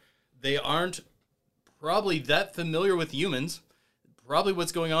there. They aren't probably that familiar with humans. Probably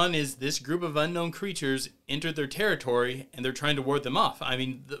what's going on is this group of unknown creatures entered their territory, and they're trying to ward them off. I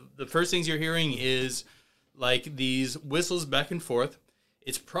mean, the first things you're hearing is, like, these whistles back and forth.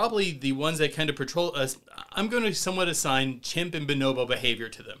 It's probably the ones that kind of patrol us. I'm going to somewhat assign chimp and bonobo behavior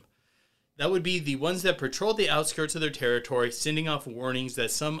to them. That would be the ones that patrol the outskirts of their territory, sending off warnings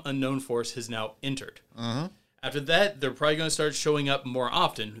that some unknown force has now entered. After that, they're probably going to start showing up more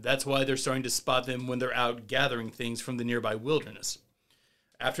often. That's why they're starting to spot them when they're out gathering things from the nearby wilderness.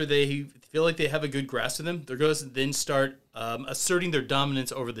 After they feel like they have a good grasp of them, they're going to then start asserting their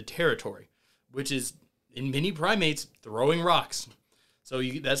dominance over the territory, which is, in many primates, throwing rocks. So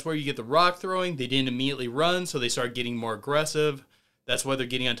that's where you get the rock throwing. They didn't immediately run, so they start getting more aggressive. That's why they're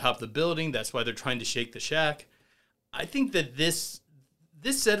getting on top of the building. That's why they're trying to shake the shack. I think that this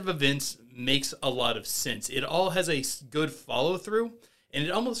set of events makes a lot of sense. It all has a good follow-through, and it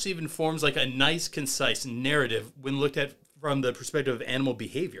almost even forms like a nice, concise narrative when looked at from the perspective of animal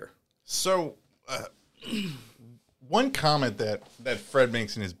behavior. So, one comment that Fred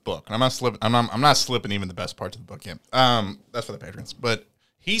makes in his book, and I'm not slipping even the best parts of the book yet. That's for the patrons, but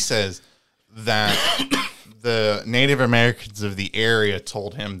he says that the Native Americans of the area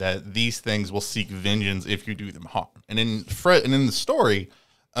told him that these things will seek vengeance if you do them harm. And in the story,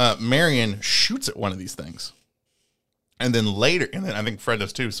 Marion shoots at one of these things. And then later, and then I think Fred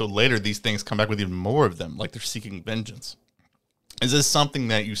does too, so later these things come back with even more of them, like they're seeking vengeance. Is this something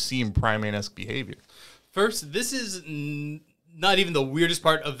that you see in primate-esque behavior? First, this is not even the weirdest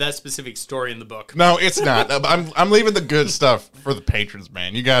part of that specific story in the book. No, it's not. I'm leaving the good stuff for the patrons,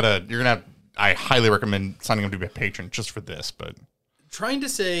 man. You're gonna have. I highly recommend signing up to be a patron just for this. But trying to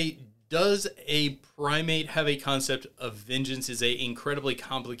say, does a primate have a concept of vengeance is a incredibly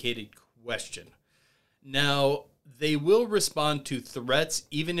complicated question. Now, they will respond to threats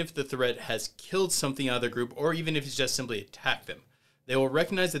even if the threat has killed something out of their group or even if it's just simply attacked them. They will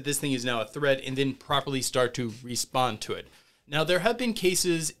recognize that this thing is now a threat and then properly start to respond to it. Now, there have been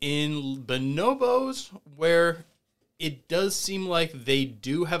cases in bonobos where it does seem like they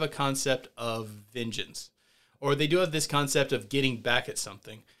do have a concept of vengeance, or they do have this concept of getting back at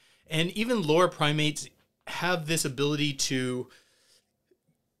something. And even lower primates have this ability to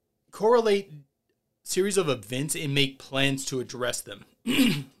correlate series of events and make plans to address them.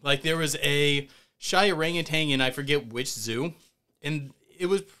 Like there was a shy orangutan in I forget which zoo, and it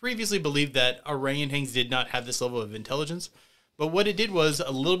was previously believed that orangutans did not have this level of intelligence. But what it did was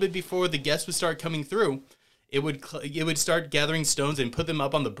a little bit before the guests would start coming through, it would start gathering stones and put them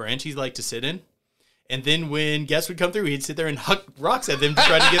up on the branch he'd like to sit in. And then when guests would come through, he'd sit there and huck rocks at them to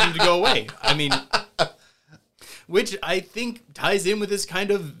try to get them to go away. I mean, which I think ties in with this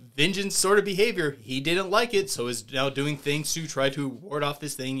kind of vengeance sort of behavior. He didn't like it, so is now doing things to try to ward off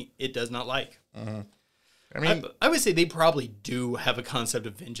this thing it does not like. Mm-hmm. I mean, I would say they probably do have a concept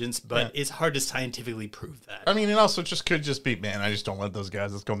of vengeance, but it's hard to scientifically prove that. I mean, it also could just be, man, I just don't let those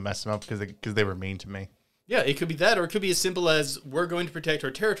guys. Let's go mess them up because they were mean to me. Yeah, it could be that, or it could be as simple as we're going to protect our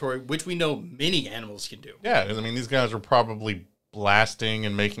territory, which we know many animals can do. Yeah, I mean, these guys were probably blasting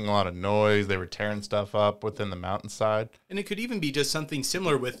and making a lot of noise. They were tearing stuff up within the mountainside. And it could even be just something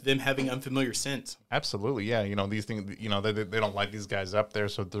similar with them having unfamiliar scents. Absolutely, yeah. You know, these things, you know, they don't like these guys up there,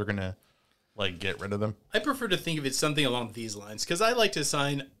 so they're going to, like, get rid of them. I prefer to think of it something along these lines, because I like to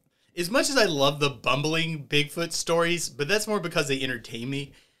assign, as much as I love the bumbling Bigfoot stories, but that's more because they entertain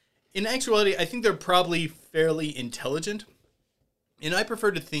me. In actuality, I think they're probably fairly intelligent, and I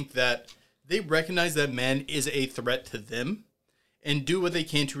prefer to think that they recognize that man is a threat to them, and do what they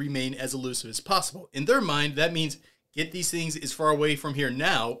can to remain as elusive as possible. In their mind, that means get these things as far away from here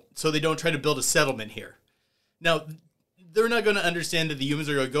now so they don't try to build a settlement here. Now, they're not going to understand that the humans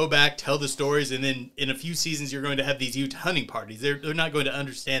are going to go back, tell the stories, and then in a few seasons you're going to have these huge hunting parties. They're not going to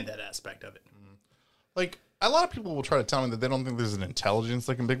understand that aspect of it. Like, a lot of people will try to tell me that they don't think there's an intelligence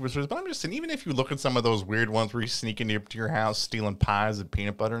like in Bigfoot stories, but I'm just saying, even if you look at some of those weird ones where you sneak into your house stealing pies and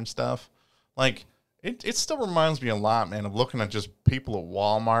peanut butter and stuff, like, it still reminds me a lot, man, of looking at just people at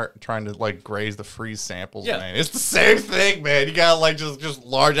Walmart trying to, like, graze the free samples, man. It's the same thing, man. You got, like, just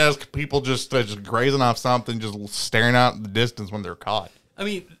large-ass people just grazing off something, just staring out in the distance when they're caught. I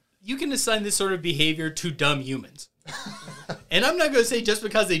mean, you can assign this sort of behavior to dumb humans. And I'm not going to say just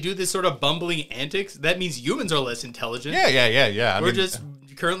because they do this sort of bumbling antics, that means humans are less intelligent. Yeah. We're just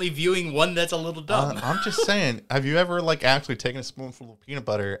currently viewing one that's a little dumb. I'm just saying, have you ever, like, actually taken a spoonful of peanut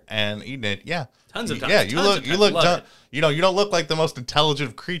butter and eaten it? Yeah. Tons of times. Yeah, you don't look like the most intelligent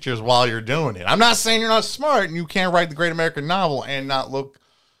of creatures while you're doing it. I'm not saying you're not smart and you can't write the great American novel and not look,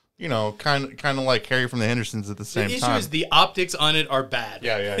 you know, kind of like Harry from the Hendersons at the same time. The issue is the optics on it are bad.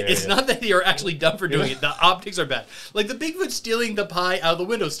 Yeah. It's not that you're actually dumb for doing it. The optics are bad. Like the Bigfoot stealing the pie out of the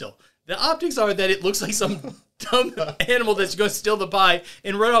window still. The optics are that it looks like some dumb animal that's going to steal the pie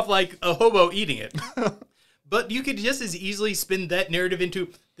and run off like a hobo eating it. But you could just as easily spin that narrative into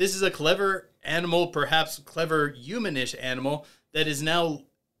this is a clever animal, perhaps clever humanish animal, that is now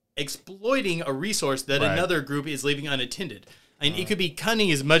exploiting a resource that another group is leaving unattended. I mean, it could be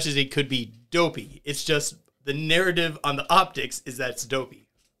cunning as much as it could be dopey. It's just the narrative on the optics is that it's dopey.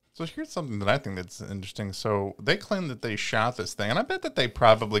 So here's something that I think that's interesting. So they claim that they shot this thing, and I bet that they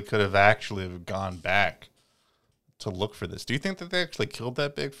probably could have actually gone back to look for this. Do you think that they actually killed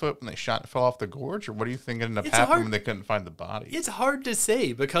that Bigfoot when they shot and fell off the gorge, or what do you think ended up happening when they couldn't find the body? It's hard to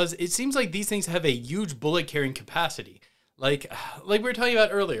say because it seems like these things have a huge bullet carrying capacity. Like we were talking about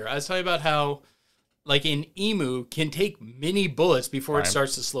earlier. I was talking about how like an emu can take many bullets before it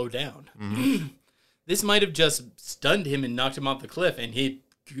starts to slow down. Mm-hmm. This might have just stunned him and knocked him off the cliff, and he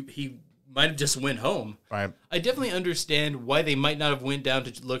might have just went home. Right. I definitely understand why they might not have went down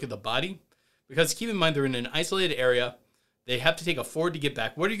to look at the body, because keep in mind they're in an isolated area. They have to take a Ford to get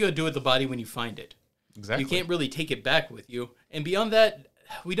back. What are you going to do with the body when you find it? Exactly. You can't really take it back with you. And beyond that,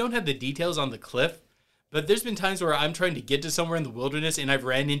 we don't have the details on the cliff, but there's been times where I'm trying to get to somewhere in the wilderness and I've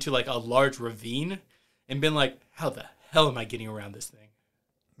ran into like a large ravine and been like, how the hell am I getting around this thing?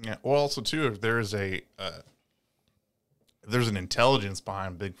 Yeah. Well, also too, if there's an intelligence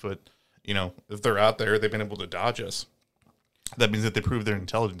behind Bigfoot, you know, if they're out there, they've been able to dodge us. That means that they prove their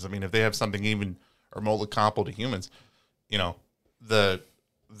intelligence. I mean, if they have something even remotely comparable to humans, you know,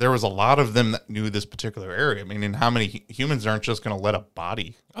 there was a lot of them that knew this particular area. I mean, and how many humans aren't just going to let a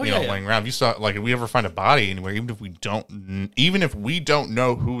body, laying around? If you saw, like, if we ever find a body anywhere, even if we don't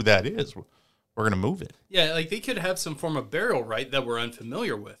know who that is, we're going to move it. Yeah, like they could have some form of burial rite that we're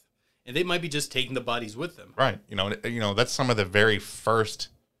unfamiliar with, and they might be just taking the bodies with them. Right. You know, that's some of the very first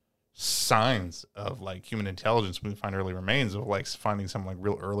signs of like human intelligence when we find early remains, of like finding some like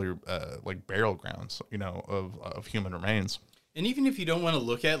real early like burial grounds, you know, of human remains. And even if you don't want to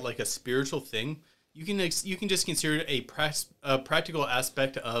look at like a spiritual thing, you can just consider it a practical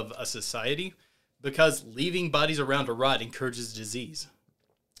aspect of a society, because leaving bodies around to rot encourages disease.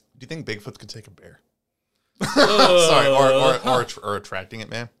 Do you think Bigfoot could take a bear? Sorry, or attracting it,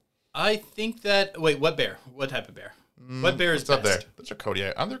 man. I think that. Wait, what bear? What type of bear? What bear is best? Up there? Those are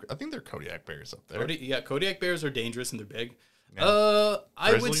Kodiak. I think they're Kodiak bears up there. Kodiak bears are dangerous and they're big. Yeah.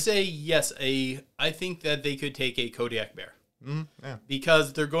 I would say yes. I think that they could take a Kodiak bear. Yeah.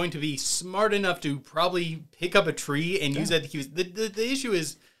 Because they're going to be smart enough to probably pick up a tree and use that to use. The issue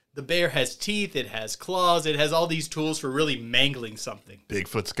is the bear has teeth, it has claws, it has all these tools for really mangling something.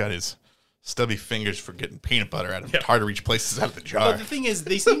 Bigfoot's got his stubby fingers for getting peanut butter out of hard to reach places out of the jar. But the thing is,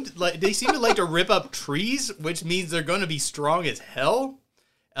 they seem to like to rip up trees, which means they're going to be strong as hell.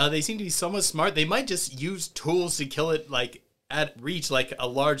 They seem to be somewhat smart. They might just use tools to kill it, like at reach, like a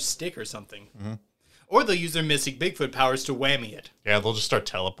large stick or something. Mm-hmm. Or they'll use their Mystic Bigfoot powers to whammy it. Yeah, they'll just start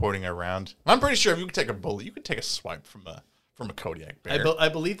teleporting around. I'm pretty sure if you could take a bullet, you could take a swipe from a Kodiak bear. I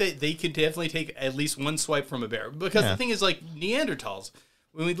believe that they could definitely take at least one swipe from a bear. Because the thing is, like, Neanderthals.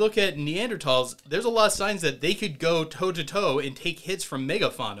 When we look at Neanderthals, there's a lot of signs that they could go toe-to-toe and take hits from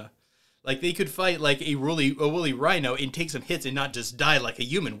megafauna. Like, they could fight like a woolly rhino and take some hits and not just die like a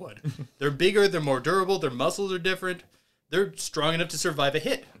human would. They're bigger, they're more durable, their muscles are different. They're strong enough to survive a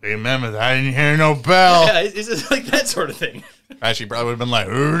hit. Remember that? I didn't hear no bell. Yeah, it's just like that sort of thing. Actually, probably would have been like,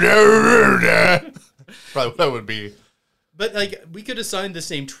 probably what that would be. But, like, we could assign the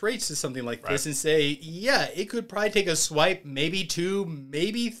same traits to something like this and say, yeah, it could probably take a swipe, maybe 2,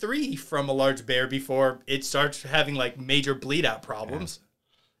 maybe 3 from a large bear before it starts having, like, major bleed-out problems. Yeah.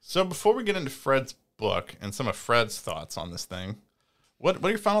 So before we get into Fred's book and some of Fred's thoughts on this thing, what are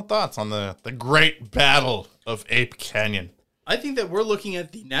your final thoughts on the great battle of Ape Canyon? I think that we're looking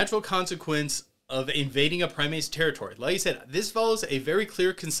at the natural consequence of invading a primate's territory. Like I said, this follows a very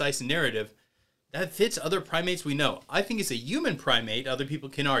clear, concise narrative that fits other primates we know. I think it's a human primate. Other people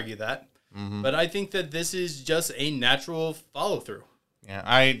can argue that. Mm-hmm. But I think that this is just a natural follow-through. Yeah,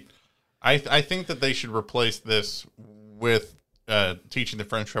 I think that they should replace this with teaching the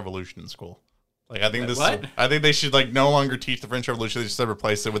French Revolution in school. Like, I think I think they should, like, no longer teach the French Revolution. They just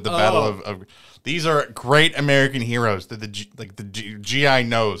replace it with the battle of these are great American heroes. The GI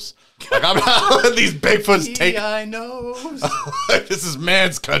knows. Like, I'm not letting these Bigfoots take. GI knows. This is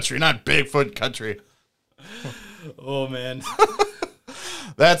man's country, not Bigfoot country. Oh man,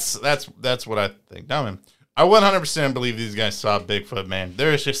 that's what I think. No, man, I 100% believe these guys saw Bigfoot. Man,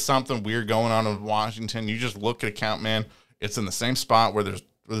 there is just something weird going on in Washington. You just look at a count, man. It's in the same spot where there's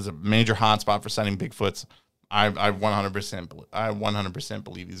a major hotspot for sighting Bigfoots. I 100%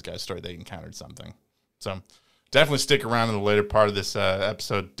 believe these guys they encountered something. So definitely stick around in the later part of this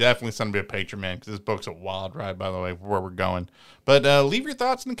episode. Definitely something to be a patron, man, because this book's a wild ride, by the way, where we're going. But leave your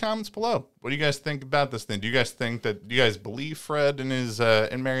thoughts in the comments below. What do you guys think about this thing? Do you guys believe Fred and his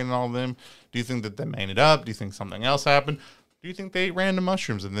and Mary and all of them? Do you think that they made it up? Do you think something else happened? Do you think they ate random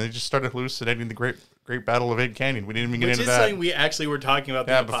mushrooms and they just started hallucinating the great Battle of Ape Canyon? We didn't even get into that. Which is something we actually were talking about.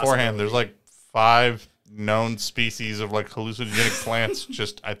 Yeah, beforehand. There's like 5 known species of like hallucinogenic plants,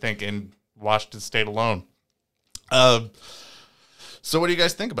 just I think in Washington State alone. So what do you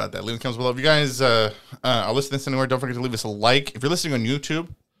guys think about that? Leave in the comments below. If you guys are listening to this anywhere, don't forget to leave us a like. If you're listening on YouTube,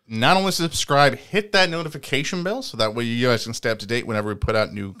 not only subscribe, hit that notification bell so that way you guys can stay up to date whenever we put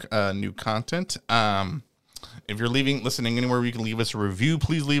out new content. If you're listening anywhere where you can leave us a review,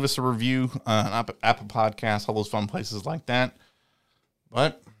 please leave us a review on Apple Podcasts, all those fun places like that.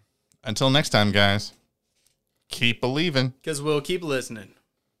 But until next time, guys, keep believing. Because we'll keep listening.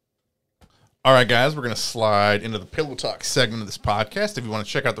 All right, guys, we're going to slide into the Pillow Talk segment of this podcast. If you want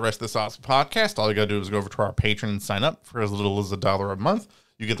to check out the rest of this awesome podcast, all you got to do is go over to our Patreon and sign up for as little as $1 a month.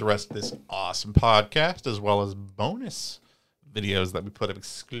 You get the rest of this awesome podcast as well as bonus videos that we put up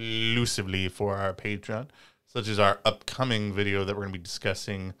exclusively for our Patreon, such as our upcoming video that we're going to be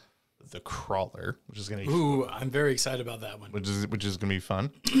discussing the Crawler, which is going to be fun. I'm very excited about that one. Which is going to be fun.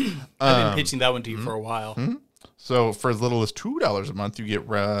 I've been pitching that one to you for a while. Mm-hmm. So for as little as $2 a month, you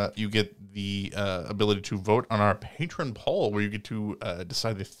get the ability to vote on our patron poll, where you get to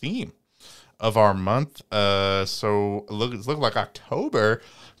decide the theme of our month. So it's looking like October,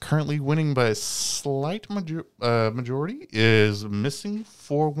 currently winning by a slight majority, is Missing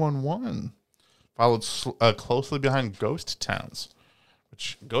 411, followed closely behind Ghost Towns.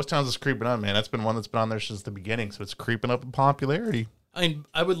 Which Ghost Towns is creeping up, man. That's been one that's been on there since the beginning, so it's creeping up in popularity. I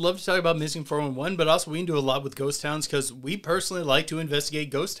would love to talk about Missing 411, but also we can do a lot with ghost towns because we personally like to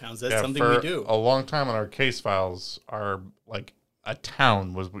investigate ghost towns. That's something we do. A long time on our case files, our like a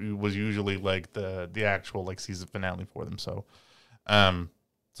town was usually like the actual like season finale for them. So, so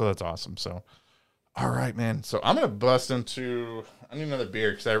that's awesome. So, all right, man. So I'm gonna bust into. I need another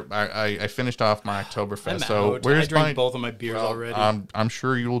beer because I finished off my Oktoberfest. So I drank both of my beers already. I'm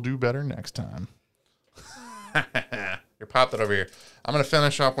sure you will do better next time. You're popped it over here. I'm going to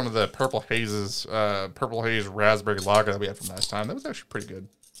finish off one of the Purple Haze Raspberry Lager that we had from last time. That was actually pretty good.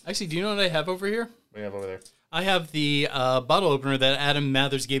 Actually, do you know what I have over here? What do you have over there? I have the bottle opener that Adam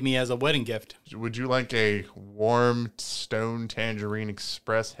Mathers gave me as a wedding gift. Would you like a warm Stone Tangerine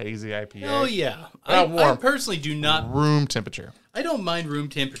Express Hazy IPA? Oh, yeah. I personally do not... Room temperature. I don't mind room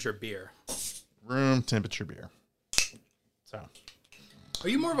temperature beer. Room temperature beer. So... Are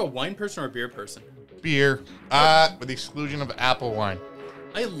you more of a wine person or a beer person? Beer, with the exclusion of apple wine.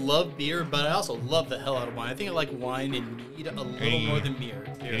 I love beer, but I also love the hell out of wine. I think I like wine and mead a little more than beer.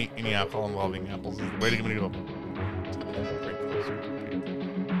 Any alcohol involving apples is the way to go.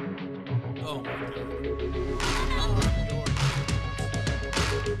 Oh my God.